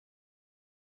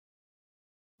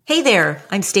Hey there,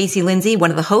 I'm Stacey Lindsay, one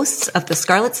of the hosts of the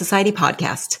Scarlet Society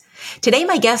podcast. Today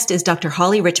my guest is Dr.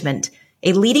 Holly Richmond,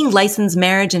 a leading licensed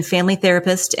marriage and family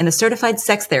therapist and a certified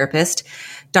sex therapist.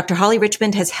 Dr. Holly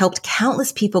Richmond has helped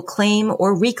countless people claim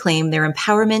or reclaim their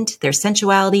empowerment, their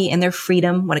sensuality, and their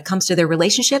freedom when it comes to their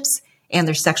relationships and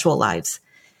their sexual lives.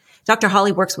 Dr.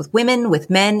 Holly works with women, with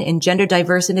men, and gender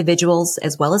diverse individuals,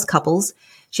 as well as couples.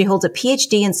 She holds a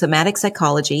PhD in somatic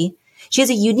psychology. She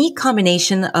has a unique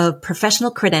combination of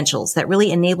professional credentials that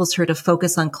really enables her to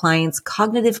focus on clients'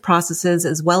 cognitive processes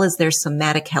as well as their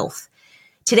somatic health.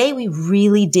 Today, we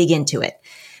really dig into it.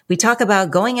 We talk about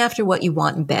going after what you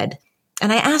want in bed.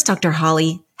 And I asked Dr.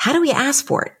 Holly, how do we ask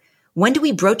for it? When do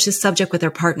we broach this subject with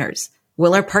our partners?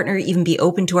 Will our partner even be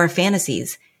open to our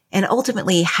fantasies? And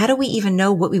ultimately, how do we even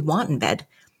know what we want in bed?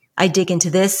 I dig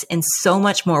into this and so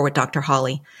much more with Dr.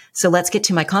 Holly. So let's get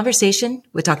to my conversation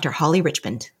with Dr. Holly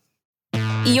Richmond.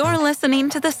 You're listening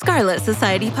to the Scarlet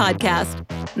Society podcast,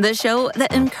 the show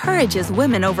that encourages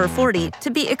women over 40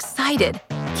 to be excited,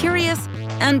 curious,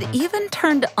 and even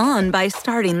turned on by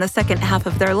starting the second half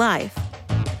of their life.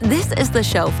 This is the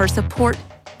show for support,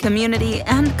 community,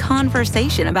 and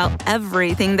conversation about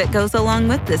everything that goes along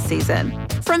with this season,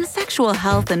 from sexual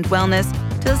health and wellness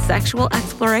to sexual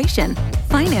exploration,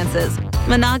 finances,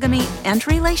 monogamy, and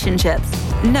relationships.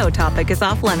 No topic is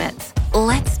off limits.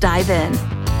 Let's dive in.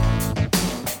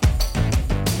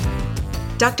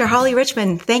 Dr. Holly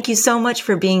Richmond, thank you so much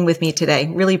for being with me today.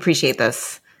 Really appreciate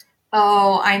this.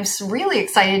 Oh, I'm really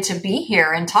excited to be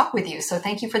here and talk with you. So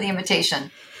thank you for the invitation.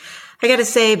 I got to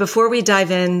say, before we dive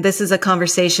in, this is a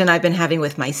conversation I've been having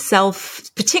with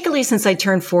myself, particularly since I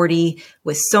turned 40,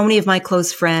 with so many of my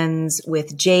close friends,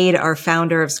 with Jade, our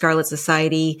founder of Scarlet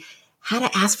Society, how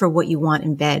to ask for what you want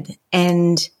in bed.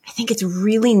 And I think it's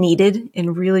really needed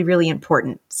and really, really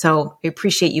important. So I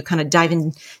appreciate you kind of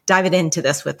diving into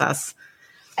this with us.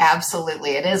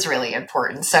 Absolutely. It is really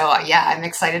important. So I'm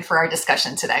excited for our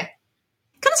discussion today.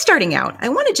 Kind of starting out, I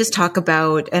want to just talk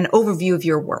about an overview of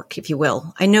your work, if you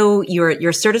will. I know you're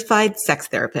a certified sex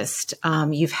therapist.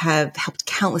 You have helped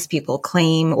countless people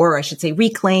claim, or I should say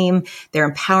reclaim, their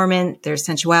empowerment, their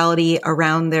sensuality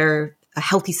around their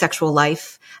healthy sexual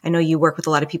life. I know you work with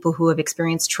a lot of people who have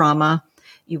experienced trauma.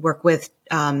 You work with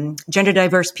gender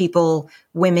diverse people,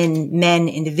 women, men,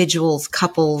 individuals,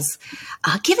 couples.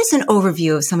 Give us an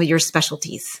overview of some of your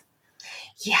specialties.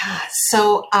 Yeah.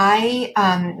 So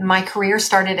my career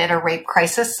started at a rape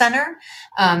crisis center.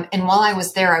 And while I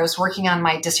was there, I was working on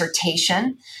my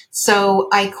dissertation. So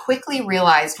I quickly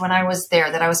realized when I was there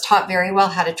that I was taught very well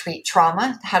how to treat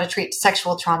trauma, how to treat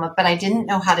sexual trauma, but I didn't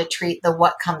know how to treat the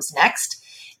what comes next.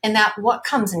 And that what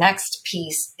comes next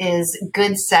piece is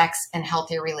good sex and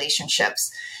healthy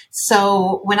relationships.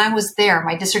 So when I was there,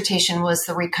 my dissertation was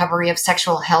the recovery of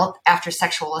sexual health after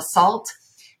sexual assault.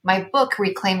 My book,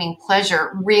 Reclaiming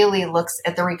Pleasure, really looks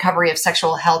at the recovery of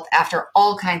sexual health after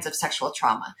all kinds of sexual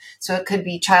trauma. So it could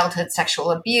be childhood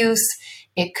sexual abuse.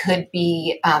 It could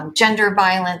be gender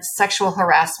violence, sexual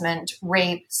harassment,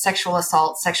 rape, sexual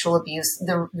assault, sexual abuse.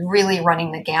 They're really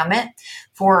running the gamut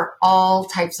for all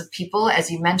types of people,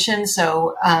 as you mentioned.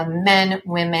 So men,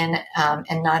 women,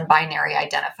 and non-binary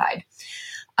identified.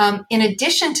 In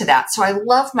addition to that, so I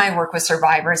love my work with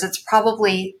survivors. It's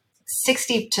probably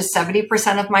 60 to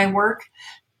 70% of my work.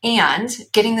 And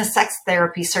getting the sex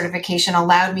therapy certification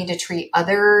allowed me to treat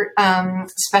other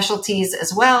specialties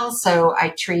as well. So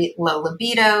I treat low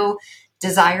libido,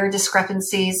 desire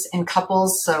discrepancies in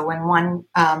couples. So when one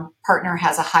partner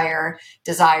has a higher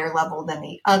desire level than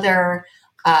the other,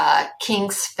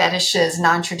 kinks, fetishes,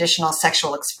 non-traditional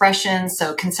sexual expression.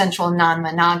 So consensual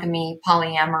non-monogamy,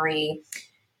 polyamory,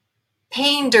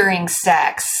 pain during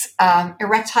sex,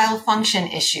 erectile function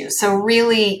issues. So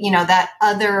really, that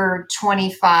other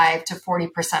 25 to 40%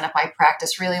 of my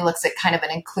practice really looks at kind of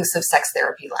an inclusive sex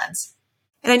therapy lens.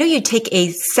 And I know you take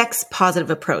a sex positive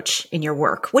approach in your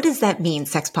work. What does that mean,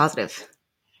 sex positive?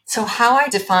 So how I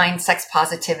define sex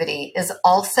positivity is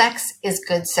all sex is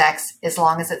good sex as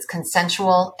long as it's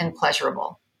consensual and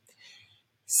pleasurable.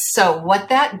 So what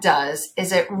that does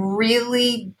is it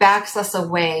really backs us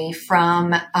away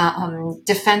from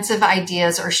defensive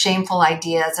ideas or shameful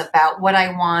ideas about what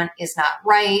I want is not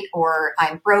right, or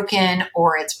I'm broken,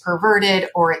 or it's perverted,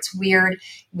 or it's weird.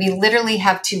 We literally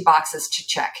have two boxes to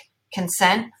check.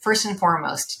 Consent, first and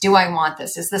foremost. Do I want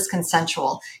this? Is this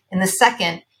consensual? And the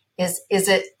second is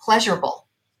it pleasurable?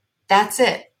 That's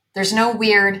it. There's no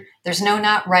weird. There's no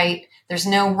not right. There's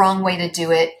no wrong way to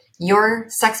do it. Your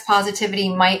sex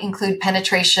positivity might include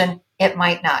penetration. It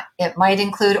might not. It might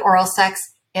include oral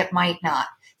sex. It might not.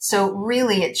 So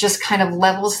really, it just kind of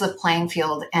levels the playing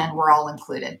field and we're all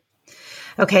included.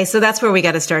 Okay, so that's where we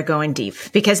got to start going deep,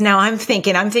 because now I'm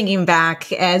thinking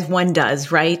back as one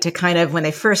does, right? To kind of when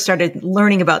they first started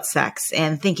learning about sex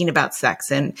and thinking about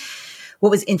sex and what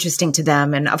was interesting to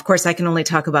them. And of course, I can only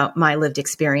talk about my lived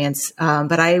experience.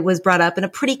 But I was brought up in a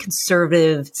pretty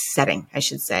conservative setting, I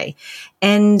should say.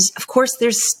 And of course,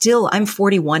 I'm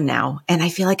 41 now, and I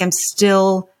feel like I'm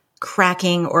still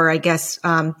cracking, or I guess,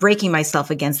 breaking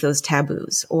myself against those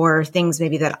taboos or things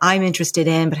maybe that I'm interested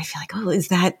in, but I feel like, oh, is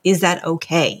that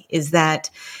okay? Is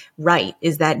that right?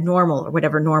 Is that normal, or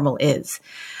whatever normal is?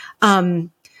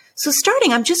 So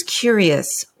starting, I'm just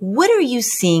curious, what are you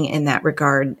seeing in that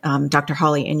regard, Dr.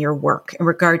 Holly, in your work in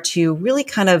regard to really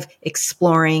kind of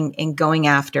exploring and going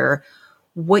after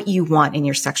what you want in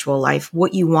your sexual life,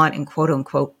 what you want in quote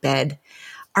unquote bed?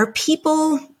 Are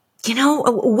people,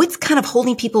 what's kind of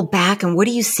holding people back, and what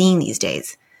are you seeing these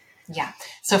days? Yeah.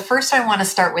 So first I want to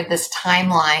start with this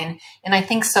timeline. And I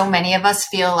think so many of us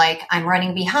feel like I'm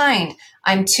running behind.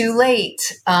 I'm too late.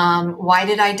 Why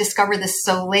did I discover this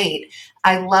so late?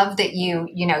 I love that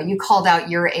you called out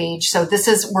your age. So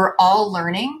we're all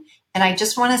learning. And I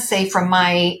just want to say from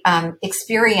my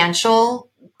experiential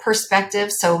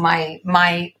perspective, so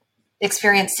my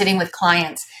experience sitting with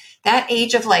clients, that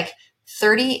age of like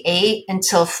 38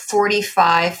 until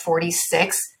 45,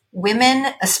 46,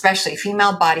 women, especially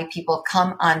female body people,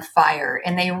 come on fire,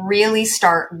 and they really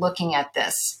start looking at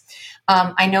this.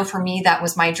 I know for me, that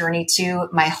was my journey too.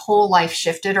 My whole life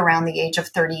shifted around the age of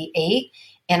 38,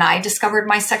 and I discovered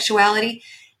my sexuality.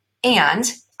 And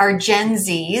our Gen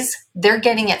Zs, they're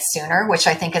getting it sooner, which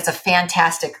I think is a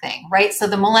fantastic thing, right? So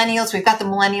the millennials, we've got the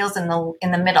millennials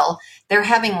in the middle. They're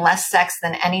having less sex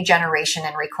than any generation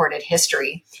in recorded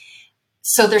history.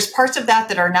 So there's parts of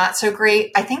that are not so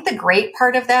great. I think the great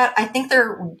part of that, I think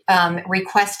they're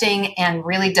requesting and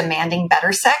really demanding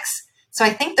better sex. So I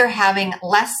think they're having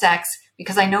less sex,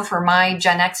 because I know for my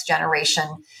Gen X generation,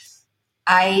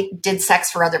 I did sex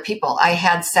for other people. I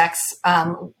had sex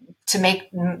to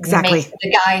make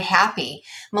the guy happy.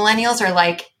 Millennials are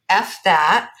like, F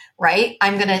that, right?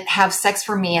 I'm going to have sex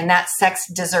for me, and that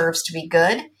sex deserves to be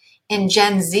good. In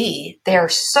Gen Z, they're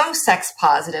so sex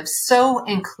positive, so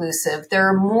inclusive.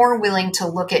 They're more willing to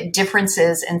look at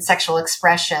differences in sexual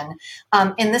expression.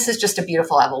 And this is just a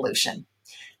beautiful evolution.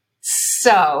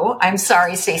 So I'm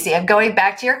sorry, Stacey, I'm going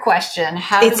back to your question.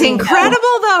 It's incredible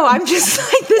though. I'm just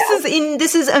like,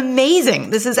 this is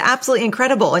amazing. This is absolutely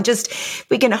incredible. And just,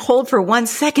 we can hold for 1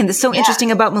 second. That's so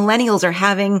interesting about millennials are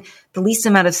having the least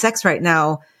amount of sex right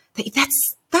now.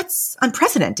 That's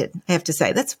unprecedented, I have to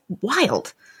say. That's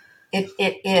wild.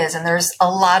 It is. And there's a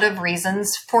lot of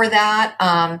reasons for that.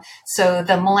 So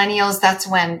the millennials, that's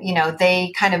when,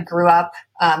 they kind of grew up.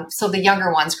 So the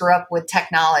younger ones grew up with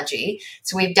technology.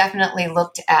 So we've definitely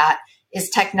looked at, is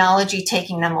technology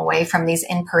taking them away from these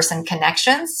in-person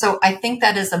connections? So I think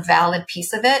that is a valid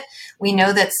piece of it. We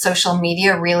know that social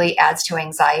media really adds to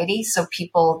anxiety. So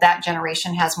that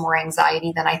generation has more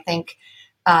anxiety than I think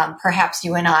perhaps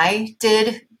you and I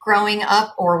did growing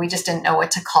up, or we just didn't know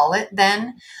what to call it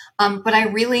then. But I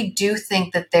really do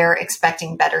think that they're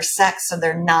expecting better sex. So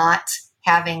they're not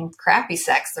having crappy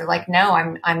sex. They're like, no,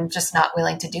 I'm just not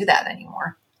willing to do that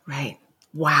anymore. Right.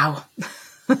 Wow.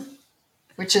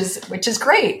 Which is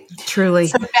great. Truly.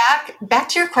 So back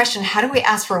to your question, how do we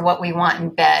ask for what we want in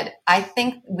bed? I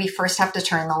think we first have to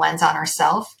turn the lens on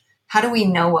ourselves. How do we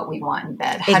know what we want in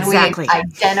bed? How do we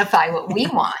identify what we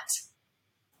want?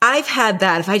 I've had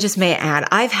that, if I just may add,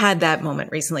 I've had that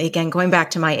moment recently, again, going back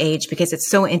to my age, because it's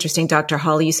so interesting, Dr.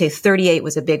 Holly, you say 38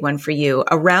 was a big one for you.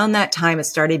 Around that time, it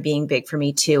started being big for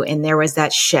me too. And there was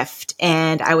that shift.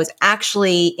 And I was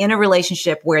actually in a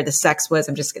relationship where the sex was,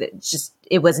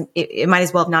 it might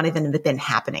as well have not even been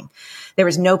happening. There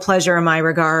was no pleasure in my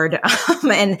regard.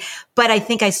 But I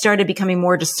think I started becoming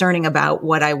more discerning about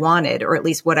what I wanted, or at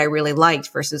least what I really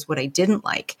liked versus what I didn't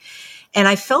like. And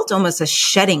I felt almost a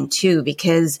shedding too,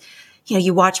 because,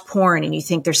 you watch porn and you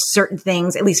think there's certain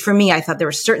things, at least for me, I thought there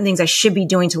were certain things I should be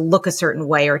doing to look a certain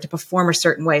way or to perform a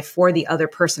certain way for the other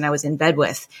person I was in bed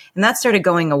with. And that started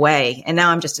going away. And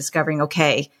now I'm just discovering,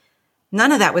 okay,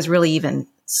 none of that was really even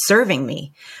serving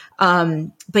me.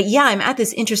 But yeah, I'm at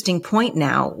this interesting point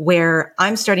now where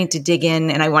I'm starting to dig in,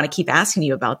 and I want to keep asking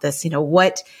you about this.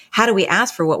 How do we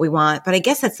ask for what we want? But I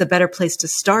guess that's the better place to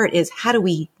start is, how do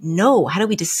we know? How do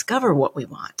we discover what we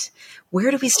want?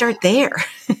 Where do we start there?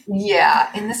 Yeah.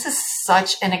 And this is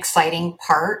such an exciting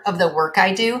part of the work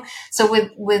I do. So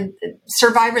with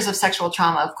survivors of sexual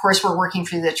trauma, of course, we're working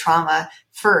through the trauma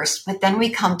first, but then we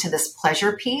come to this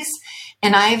pleasure piece.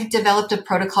 And I've developed a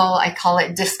protocol. I call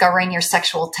it discovering your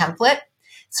sexual template.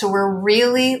 So we're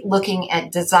really looking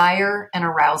at desire and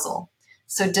arousal.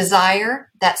 So desire,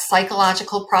 that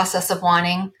psychological process of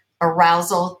wanting,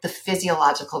 arousal, the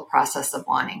physiological process of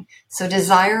wanting. So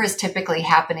desire is typically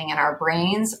happening in our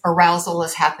brains. Arousal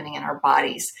is happening in our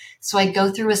bodies. So I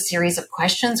go through a series of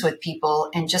questions with people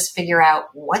and just figure out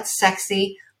what's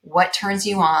sexy, what turns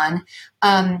you on.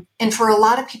 And for a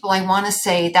lot of people, I want to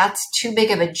say that's too big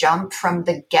of a jump from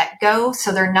the get-go.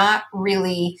 So they're not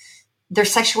really, their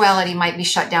sexuality might be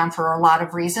shut down for a lot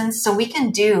of reasons. So we can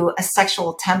do a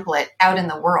sexual template out in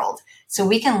the world. So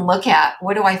we can look at,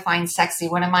 what do I find sexy?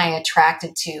 What am I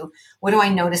attracted to? What do I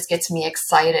notice gets me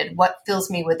excited? What fills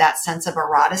me with that sense of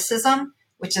eroticism,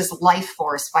 which is life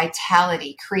force,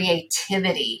 vitality,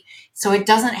 creativity. So it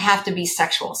doesn't have to be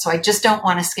sexual. So I just don't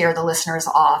want to scare the listeners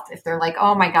off. If they're like,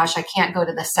 oh my gosh, I can't go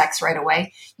to the sex right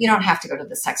away. You don't have to go to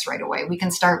the sex right away. We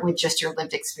can start with just your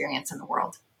lived experience in the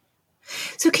world.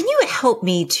 So can you help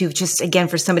me to just, again,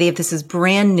 for somebody, if this is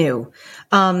brand new,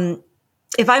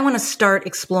 if I want to start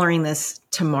exploring this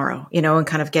tomorrow, and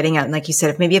kind of getting out, and like you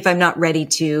said, if I'm not ready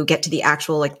to get to the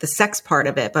actual, like the sex part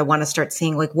of it, but I want to start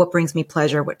seeing like what brings me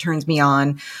pleasure, what turns me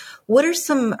on, are there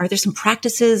some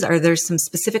practices? Are there some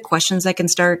specific questions I can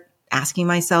start asking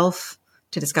myself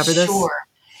to discover this? Sure.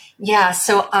 Yeah.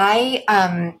 So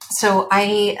my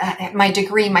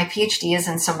degree, my PhD is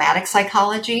in somatic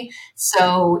psychology.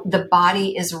 So the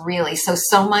body is really, so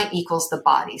soma equals the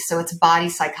body. So it's body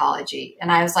psychology.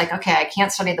 And I was like, okay, I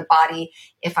can't study the body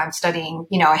if I'm studying,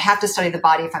 I have to study the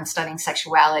body if I'm studying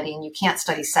sexuality, and you can't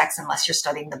study sex unless you're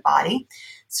studying the body.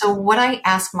 So what I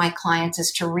ask my clients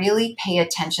is to really pay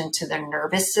attention to their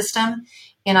nervous system.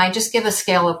 And I just give a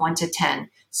scale of 1 to 10.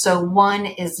 So 1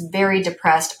 is very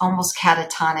depressed, almost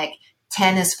catatonic.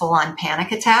 10 is full on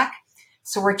panic attack.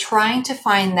 So we're trying to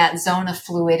find that zone of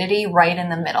fluidity right in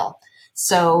the middle.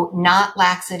 So not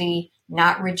laxity,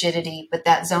 not rigidity, but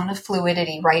that zone of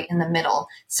fluidity right in the middle.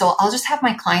 So I'll just have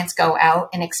my clients go out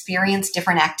and experience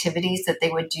different activities that they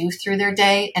would do through their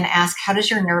day and ask, how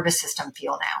does your nervous system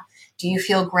feel now? Do you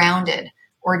feel grounded,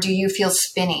 or do you feel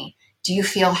spinny? Do you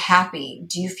feel happy?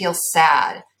 Do you feel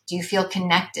sad? Do you feel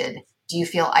connected? Do you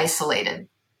feel isolated?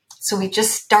 So we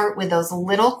just start with those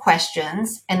little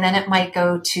questions, and then it might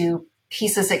go to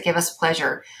pieces that give us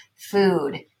pleasure: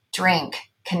 food, drink,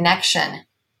 connection,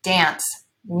 dance,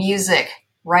 music,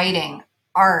 writing,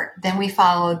 art. Then we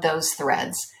follow those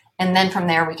threads. And then from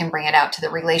there, we can bring it out to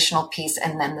the relational piece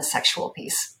and then the sexual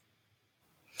piece.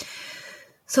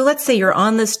 So let's say you're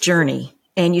on this journey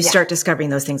and you start discovering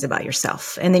those things about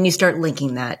yourself. And then you start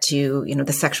linking that to,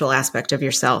 the sexual aspect of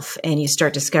yourself. And you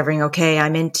start discovering, okay,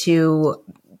 I'm into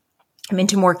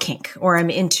more kink, or I'm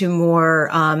into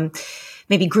more,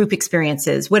 maybe group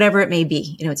experiences, whatever it may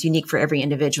be. It's unique for every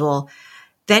individual.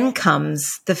 Then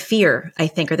comes the fear, I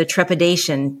think, or the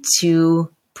trepidation to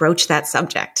broach that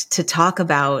subject, to talk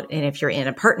about. And if you're in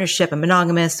a partnership, a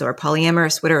monogamous or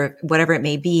polyamorous, whatever it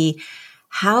may be,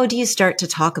 how do you start to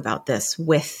talk about this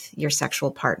with your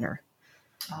sexual partner?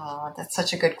 Oh, that's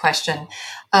such a good question.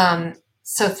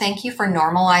 So thank you for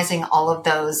normalizing all of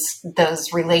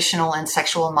those relational and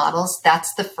sexual models.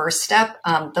 That's the first step.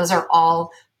 Those are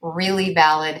all really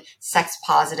valid, sex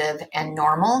positive, and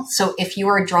normal. So if you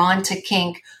are drawn to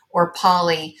kink or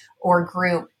poly or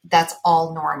group, that's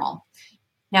all normal.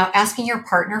 Now, asking your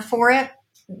partner for it,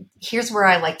 here's where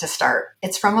I like to start.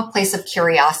 It's from a place of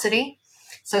curiosity.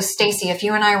 So Stacey, if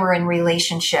you and I were in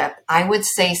relationship, I would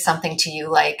say something to you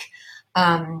like,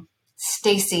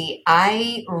 Stacey,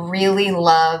 I really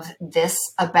love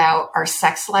this about our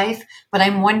sex life, but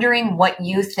I'm wondering what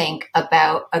you think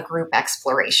about a group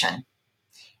exploration.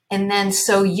 And then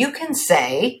so you can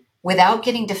say, without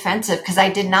getting defensive, because I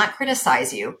did not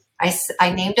criticize you,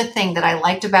 I named a thing that I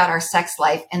liked about our sex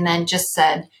life and then just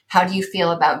said, how do you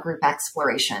feel about group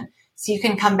exploration? So you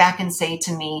can come back and say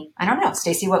to me, I don't know,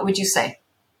 Stacey, what would you say?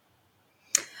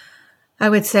 I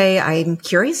would say I'm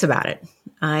curious about it.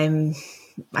 I'm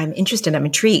interested. I'm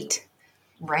intrigued.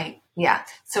 Right. Yeah.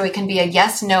 So it can be a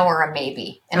yes, no, or a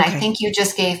maybe. And okay. I think you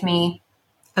just gave me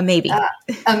a maybe.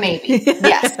 A maybe.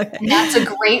 Yes. Okay. And that's a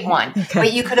great one. Okay.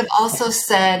 But you could have also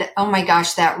said, oh my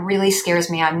gosh, that really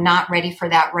scares me. I'm not ready for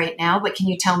that right now, but can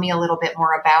you tell me a little bit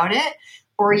more about it?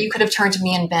 Or you could have turned to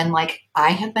me and been like, I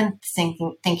have been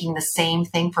thinking the same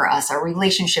thing for us. Our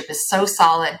relationship is so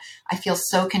solid. I feel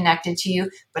so connected to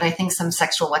you, but I think some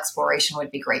sexual exploration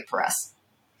would be great for us.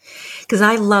 Because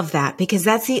I love that, because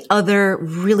that's the other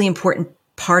really important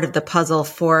part of the puzzle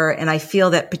and I feel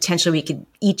that potentially we could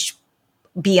each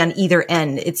be on either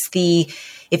end. It's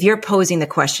if you're posing the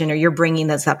question or you're bringing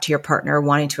this up to your partner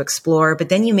wanting to explore, but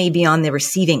then you may be on the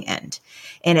receiving end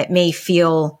and it may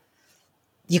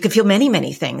you could feel many,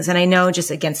 many things. And I know, just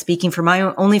again, speaking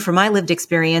only for my lived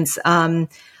experience,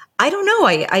 I I don't know.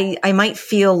 I might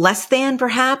feel less than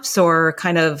perhaps, or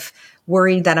kind of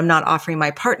worried that I'm not offering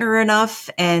my partner enough,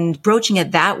 and broaching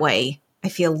it that way, I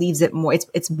feel leaves it more,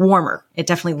 it's warmer. It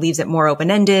definitely leaves it more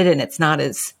open-ended, and it's not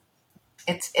as,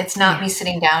 it's not me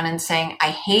sitting down and saying, I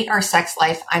hate our sex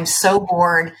life. I'm so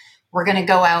bored. We're going to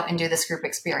go out and do this group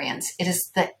experience. It is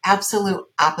the absolute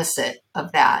opposite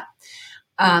of that.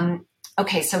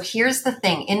 Okay. So here's the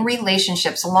thing. In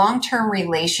relationships, long-term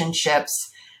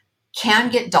relationships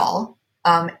can get dull.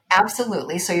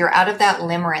 Absolutely. So you're out of that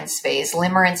limerence phase.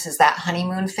 Limerence is that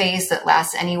honeymoon phase that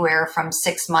lasts anywhere from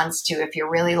 6 months to, if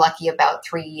you're really lucky, about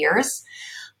 3 years.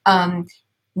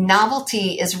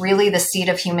 Novelty is really the seed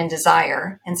of human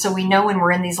desire. And so we know when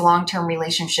we're in these long-term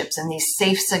relationships and these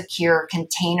safe, secure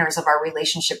containers of our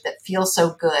relationship that feel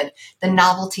so good, the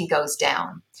novelty goes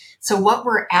down. So what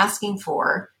we're asking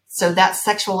for, so that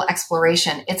sexual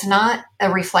exploration, it's not a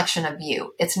reflection of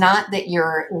you. It's not that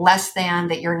you're less than,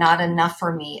 that you're not enough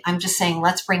for me. I'm just saying,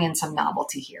 let's bring in some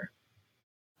novelty here.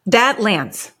 That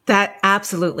lands. That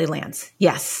absolutely lands.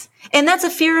 Yes. And that's a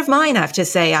fear of mine, I have to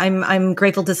say. I'm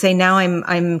grateful to say now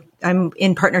I'm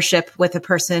in partnership with a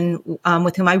person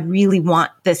with whom I really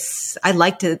want this. I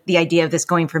liked the idea of this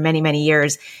going for many, many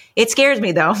years. It scares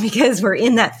me though, because we're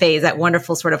in that phase, that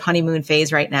wonderful sort of honeymoon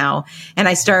phase right now. And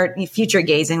I start future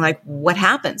gazing, like what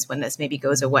happens when this maybe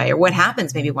goes away, or what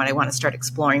happens maybe when I want to start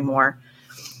exploring more.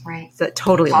 Right. So it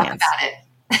totally lands. Talk about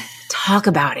it. Talk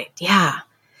about it. Yeah.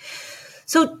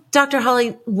 So Dr.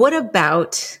 Holly, what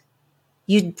about,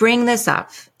 you bring this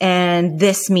up, and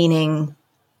this meaning,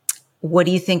 what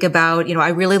do you think about, I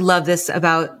really love this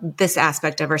about this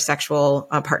aspect of our sexual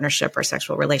partnership or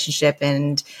sexual relationship,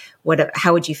 and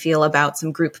how would you feel about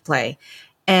some group play?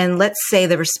 And let's say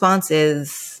the response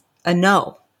is a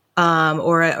no,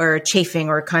 or a chafing,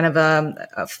 or kind of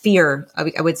a fear,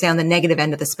 I would say on the negative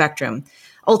end of the spectrum.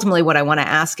 Ultimately, what I want to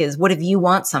ask is, what if you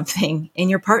want something and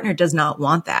your partner does not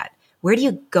want that? Where do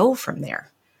you go from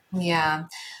there? Yeah.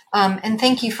 And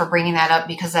thank you for bringing that up,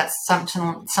 because that's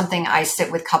something I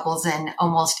sit with couples in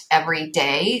almost every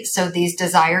day. So these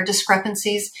desire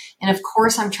discrepancies, and of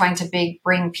course I'm trying to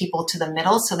bring people to the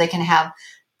middle so they can have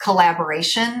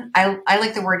collaboration. I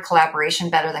like the word collaboration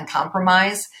better than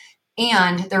compromise.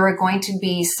 And there are going to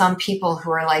be some people who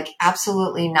are like,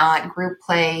 absolutely not. Group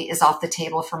play is off the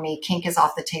table for me. Kink is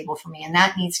off the table for me. And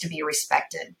that needs to be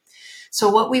respected. So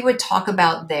what we would talk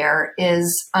about there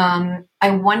is, I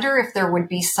wonder if there would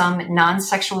be some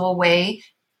non-sexual way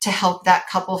to help that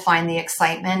couple find the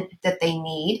excitement that they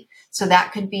need. So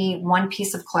that could be one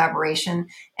piece of collaboration.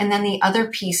 And then the other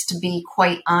piece, to be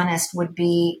quite honest, would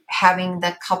be having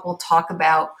the couple talk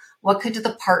about what could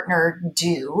the partner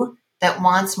do that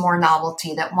wants more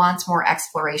novelty, that wants more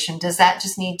exploration. Does that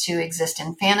just need to exist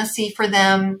in fantasy for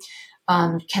them?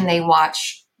 Can they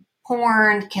watch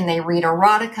porn? Can they read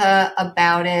erotica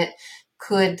about it?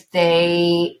 Could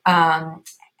they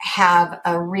have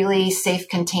a really safe,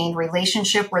 contained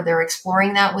relationship where they're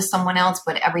exploring that with someone else,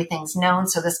 but everything's known?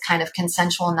 So this kind of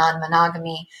consensual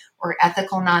non-monogamy or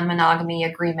ethical non-monogamy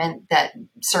agreement that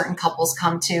certain couples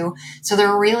come to. So there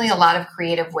are really a lot of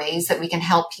creative ways that we can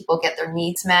help people get their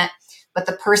needs met. But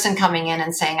the person coming in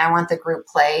and saying, I want the group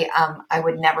play, I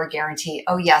would never guarantee,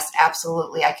 oh, yes,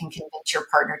 absolutely, I can convince your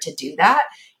partner to do that.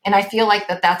 And I feel like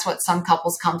that's what some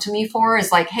couples come to me for, is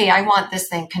like, hey, I want this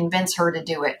thing, convince her to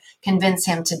do it, convince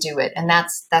him to do it. And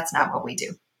that's not what we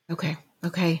do. Okay.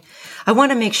 I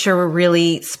want to make sure we're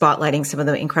really spotlighting some of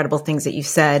the incredible things that you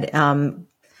said. And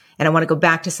I want to go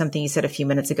back to something you said a few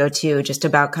minutes ago too, just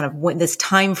about kind of this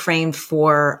time frame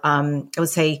for, I would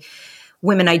say,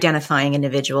 women identifying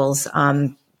individuals.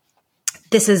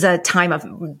 This is a time of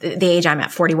the age I'm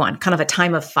at, 41, kind of a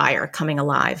time of fire coming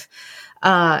alive.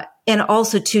 And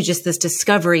also too, just this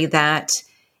discovery that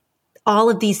all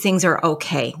of these things are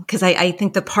okay. Because I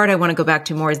think the part I want to go back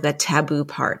to more is the taboo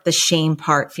part, the shame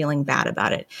part, feeling bad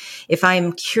about it. If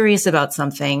I'm curious about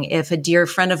something, if a dear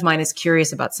friend of mine is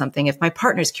curious about something, if my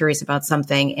partner's curious about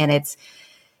something, and it's,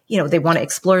 they want to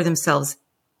explore themselves,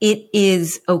 it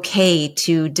is okay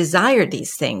to desire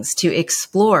these things, to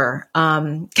explore.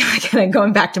 Kind of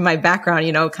going back to my background,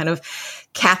 kind of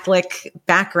Catholic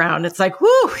background. It's like,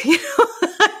 whoo,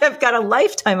 I've got a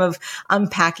lifetime of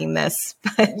unpacking this.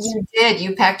 But you did.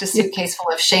 You packed a suitcase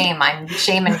full of shame.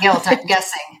 Shame and guilt, I'm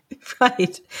guessing.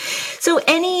 Right. So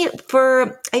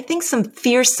I think some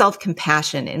fierce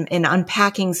self-compassion in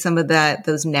unpacking some of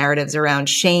those narratives around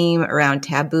shame, around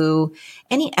taboo,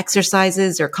 any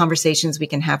exercises or conversations we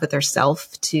can have with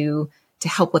ourselves to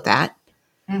help with that?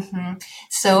 Mm-hmm.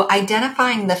 So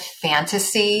identifying the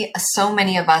fantasy, so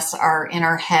many of us are in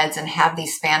our heads and have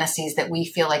these fantasies that we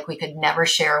feel like we could never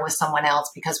share with someone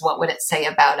else because what would it say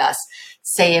about us?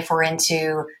 Say if we're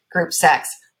into group sex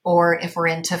or if we're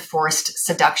into forced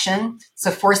seduction.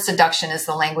 So forced seduction is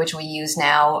the language we use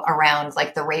now around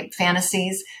like the rape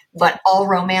fantasies, but all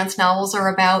romance novels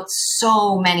are about.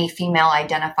 So many female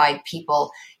identified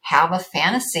people have a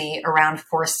fantasy around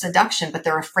forced seduction, but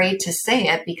they're afraid to say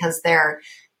it because they're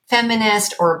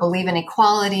feminist or believe in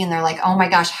equality. And they're like, oh my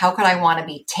gosh, how could I want to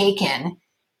be taken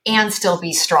and still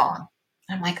be strong?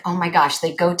 I'm like, oh my gosh,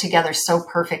 they go together so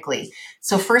perfectly.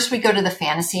 So first we go to the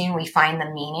fantasy and we find the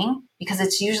meaning because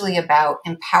it's usually about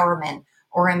empowerment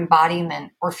or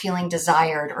embodiment or feeling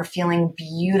desired or feeling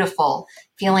beautiful,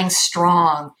 feeling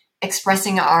strong,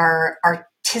 expressing our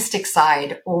artistic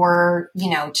side or,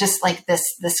 just like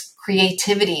this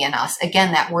creativity in us.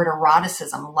 Again, that word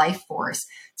eroticism, life force.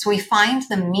 So we find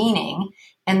the meaning.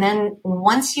 And then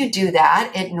once you do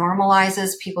that, it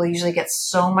normalizes. People usually get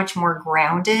so much more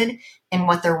grounded in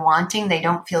what they're wanting. They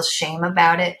don't feel shame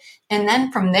about it. And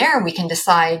then from there, we can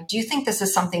decide, do you think this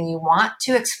is something you want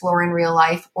to explore in real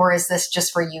life? Or is this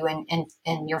just for you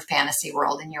in your fantasy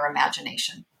world, in your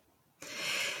imagination?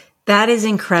 That is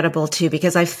incredible too,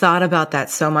 because I've thought about that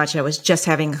so much. I was just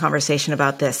having a conversation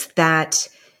about this, that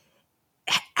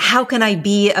how can I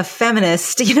be a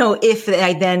feminist, if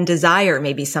I then desire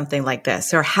maybe something like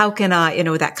this? Or how can I,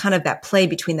 that play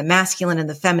between the masculine and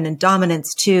the feminine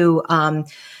dominance too.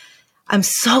 I'm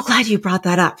so glad you brought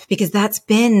that up because that's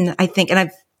been, I think, and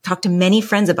I've talked to many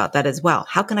friends about that as well.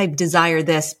 How can I desire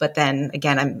this? But then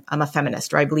again, I'm a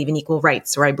feminist, or I believe in equal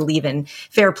rights, or I believe in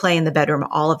fair play in the bedroom,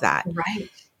 all of that.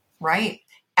 Right.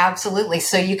 Absolutely.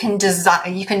 So you can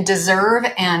deserve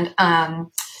and,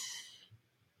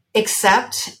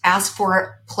 accept, ask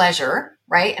for pleasure,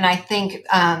 right? And I think,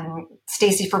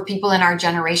 Stacey, for people in our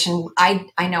generation, I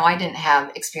know I didn't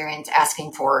have experience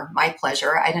asking for my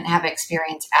pleasure. I didn't have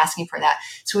experience asking for that.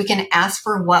 So we can ask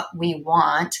for what we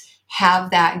want,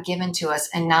 have that given to us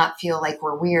and not feel like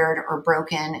we're weird or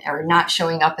broken or not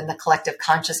showing up in the collective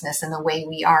consciousness in the way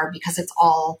we are, because it's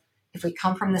all, if we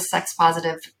come from the sex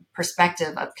positive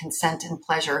perspective of consent and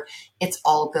pleasure, it's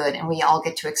all good. And we all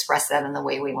get to express that in the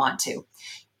way we want to.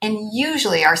 And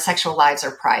usually our sexual lives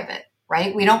are private,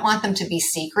 right? We don't want them to be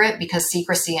secret because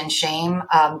secrecy and shame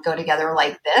go together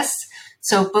like this.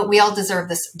 So, but we all deserve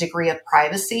this degree of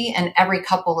privacy, and every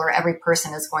couple or every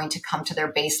person is going to come to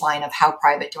their baseline of how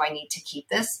private do I need to keep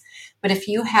this? But if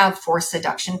you have forced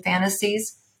seduction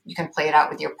fantasies, you can play it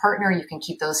out with your partner. You can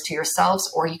keep those to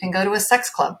yourselves, or you can go to a sex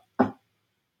club.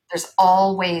 There's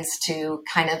all ways to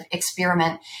kind of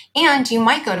experiment. And you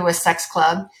might go to a sex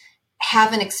club,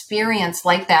 have an experience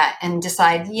like that and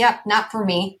decide, yep, not for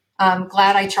me. I'm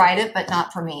glad I tried it, but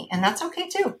not for me. And that's okay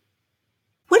too.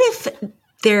 What if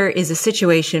there is a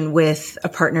situation with a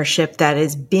partnership that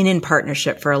has been in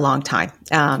partnership for a long time?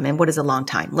 And what is a long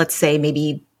time? Let's say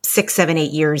maybe 6, 7,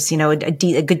 8 years, a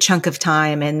good chunk of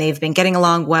time, and they've been getting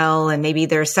along well, and maybe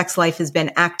their sex life has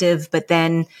been active, but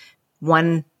then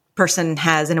one person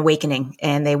has an awakening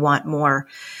and they want more.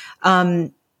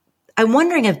 I'm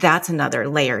wondering if that's another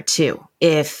layer too.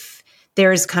 If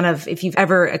you've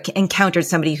ever encountered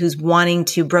somebody who's wanting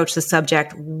to broach the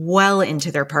subject well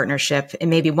into their partnership, and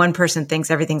maybe one person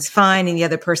thinks everything's fine and the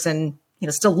other person,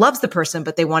 still loves the person,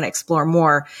 but they want to explore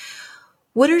more.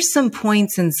 What are some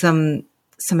points and some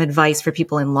advice for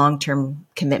people in long-term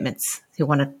commitments who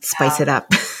want to spice it up?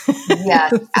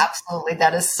 Yes, absolutely.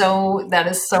 That is so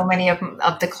many of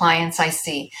the clients I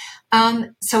see.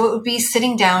 So it would be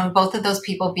sitting down, both of those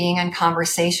people being in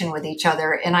conversation with each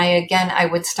other. And I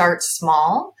would start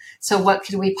small. So what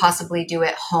could we possibly do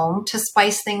at home to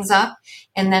spice things up?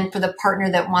 And then for the partner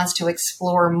that wants to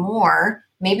explore more,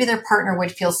 maybe their partner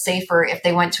would feel safer if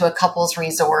they went to a couples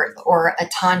resort or a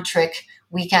tantric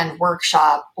weekend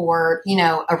workshop, or,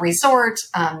 a resort,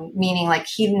 meaning like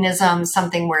hedonism,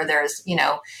 something where there's,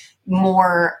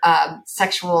 more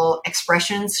sexual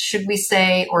expressions, should we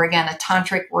say, or again, a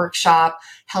tantric workshop,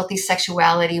 healthy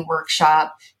sexuality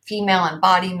workshop, female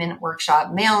embodiment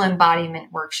workshop, male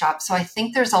embodiment workshop. So I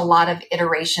think there's a lot of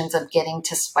iterations of getting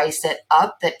to spice it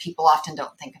up that people often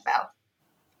don't think about.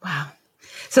 Wow.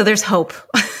 So there's hope.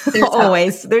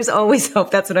 There's always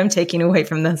hope. That's what I'm taking away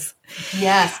from this.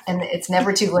 Yes. And it's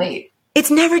never too late.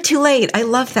 It's never too late. I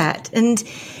love that. And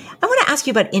I want to ask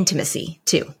you about intimacy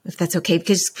too, if that's okay,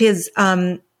 because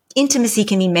intimacy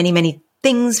can mean many, many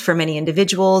things for many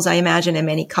individuals, I imagine, and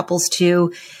many couples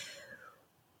too.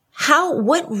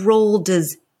 What role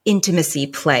does intimacy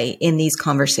play in these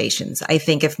conversations? I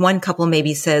think if one couple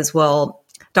maybe says, well,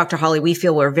 Dr. Holly, we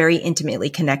feel we're very intimately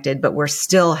connected, but we're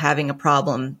still having a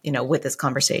problem, with this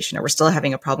conversation, or we're still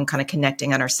having a problem kind of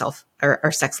connecting on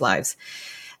our sex lives.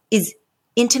 Is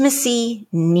intimacy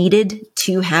needed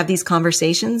to have these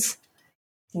conversations?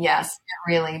 Yes,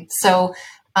 really. So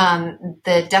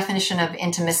the definition of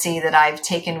intimacy that I've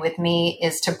taken with me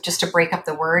is to break up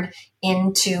the word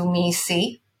into me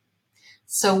see.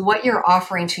 So what you're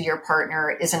offering to your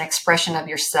partner is an expression of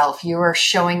yourself. You are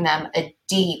showing them a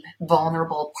deep,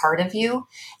 vulnerable part of you.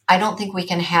 I don't think we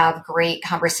can have great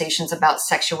conversations about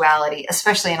sexuality,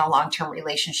 especially in a long-term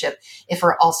relationship, if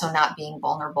we're also not being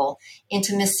vulnerable.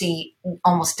 Intimacy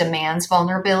almost demands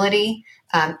vulnerability.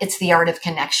 It's the art of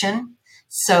connection.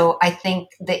 So I think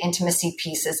the intimacy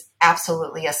piece is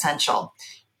absolutely essential.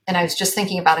 And I was just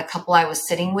thinking about a couple I was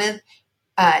sitting with.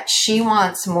 She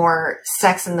wants more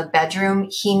sex in the bedroom.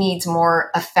 He needs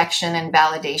more affection and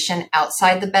validation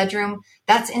outside the bedroom.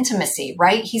 That's intimacy,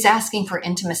 right? He's asking for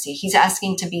intimacy. He's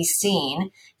asking to be seen.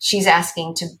 She's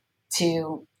asking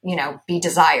to be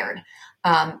desired.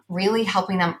 Really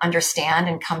helping them understand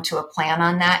and come to a plan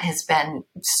on that has been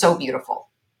so beautiful.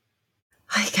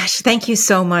 Oh, gosh, thank you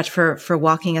so much for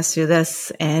walking us through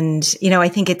this. And, I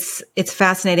think it's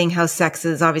fascinating how sex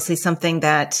is obviously something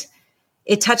that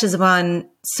it touches upon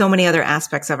so many other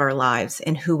aspects of our lives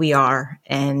and who we are.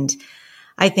 And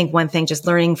I think one thing, just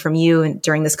learning from you and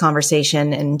during this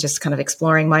conversation and just kind of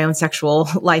exploring my own sexual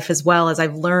life as well, as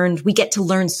I've learned, we get to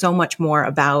learn so much more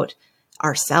about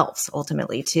ourselves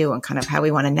ultimately too, and kind of how we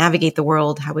want to navigate the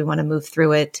world, how we want to move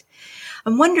through it.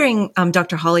 I'm wondering,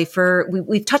 Dr. Holly,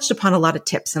 we've touched upon a lot of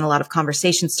tips and a lot of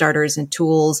conversation starters and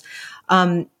tools.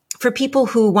 For people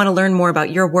who want to learn more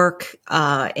about your work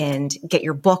and get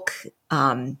your book,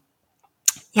 how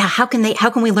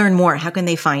can we learn more? How can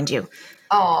they find you?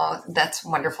 Oh, that's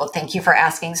wonderful. Thank you for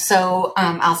asking. So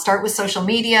I'll start with social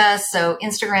media. So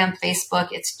Instagram, Facebook,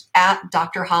 it's at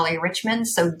Dr. Holly Richmond.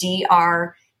 So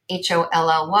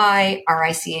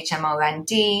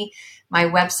DrHollyRichmond. My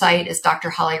website is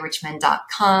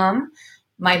drhollyrichmond.com.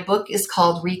 My book is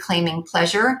called Reclaiming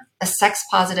Pleasure, a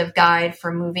sex-positive guide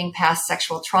for moving past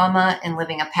sexual trauma and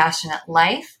living a passionate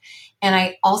life. And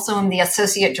I also am the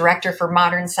associate director for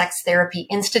Modern Sex Therapy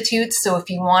Institute. So if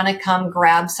you want to come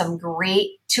grab some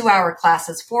great 2-hour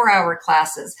classes, 4-hour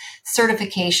classes,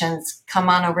 certifications, come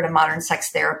on over to Modern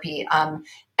Sex Therapy.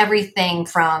 Everything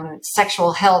from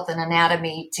sexual health and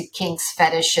anatomy to kinks,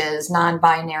 fetishes,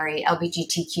 non-binary,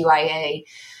 LGBTQIA,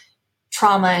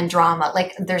 trauma and drama.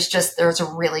 Like there's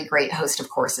a really great host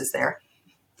of courses there.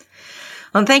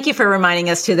 Well, thank you for reminding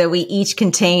us too that we each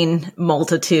contain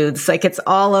multitudes. Like it's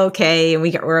all okay, and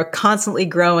we're constantly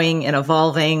growing and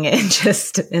evolving and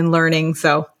just in learning.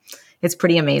 So it's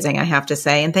pretty amazing, I have to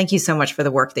say. And thank you so much for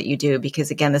the work that you do, because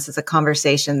again, this is a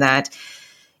conversation that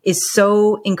is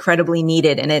so incredibly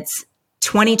needed, and it's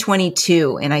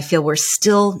 2022, and I feel we're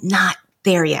still not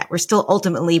there yet. We're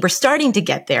starting to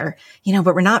get there,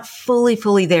 but we're not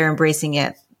fully there embracing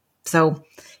it. So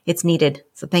it's needed.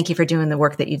 So thank you for doing the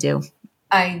work that you do.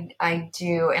 I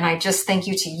do. And I just thank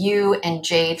you to you and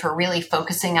Jade for really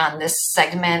focusing on this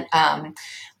segment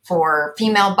for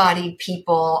female-bodied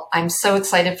people. I'm so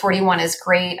excited. 41 is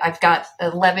great. I've got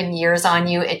 11 years on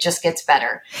you. It just gets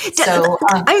better. So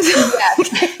I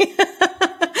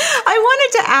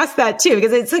wanted to ask that too,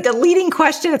 because it's like a leading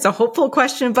question. It's a hopeful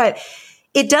question, but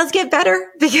it does get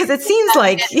better, because it seems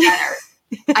like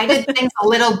I did things a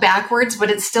little backwards, but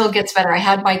it still gets better. I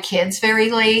had my kids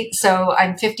very late. So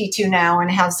I'm 52 now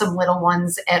and have some little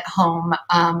ones at home.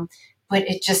 But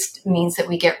it just means that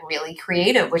we get really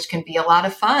creative, which can be a lot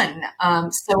of fun.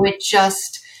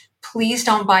 Please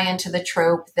don't buy into the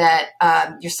trope that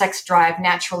your sex drive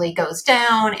naturally goes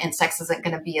down and sex isn't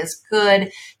going to be as good.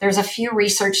 There's a few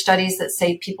research studies that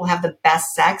say people have the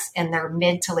best sex in their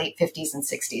mid to late 50s and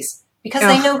 60s. Because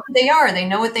they know who they are, they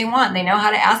know what they want, they know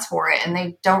how to ask for it, and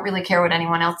they don't really care what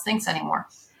anyone else thinks anymore.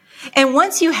 And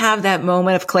once you have that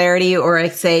moment of clarity, or I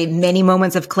say many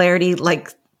moments of clarity,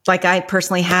 like I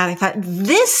personally had, I thought,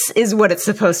 this is what it's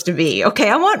supposed to be. Okay,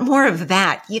 I want more of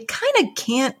that. You kind of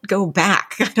can't go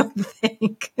back, I don't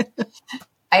think.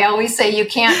 I always say you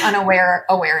can't unaware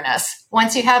awareness.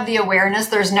 Once you have the awareness,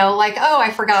 there's no like, oh,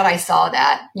 I forgot I saw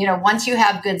that. Once you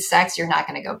have good sex, you're not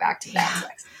going to go back to bad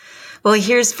sex. Well,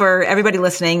 here's for everybody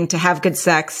listening: to have good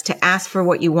sex, to ask for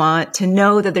what you want, to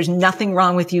know that there's nothing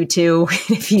wrong with you too.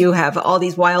 If you have all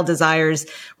these wild desires,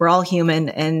 we're all human,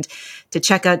 and to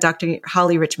check out Dr.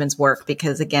 Holly Richmond's work,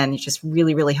 because again, you're just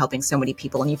really, really helping so many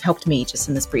people, and you've helped me just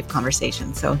in this brief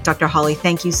conversation. So Dr. Holly,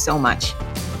 thank you so much.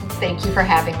 Thank you for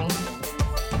having me.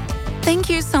 Thank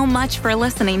you so much for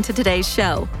listening to today's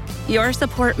show. Your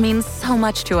support means so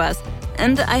much to us.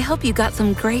 and I hope you got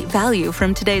some great value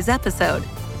from today's episode.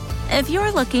 If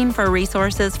you're looking for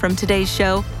resources from today's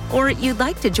show, or you'd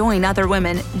like to join other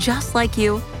women just like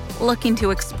you, looking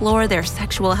to explore their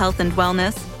sexual health and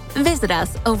wellness, visit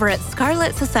us over at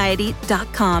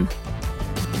scarletsociety.com.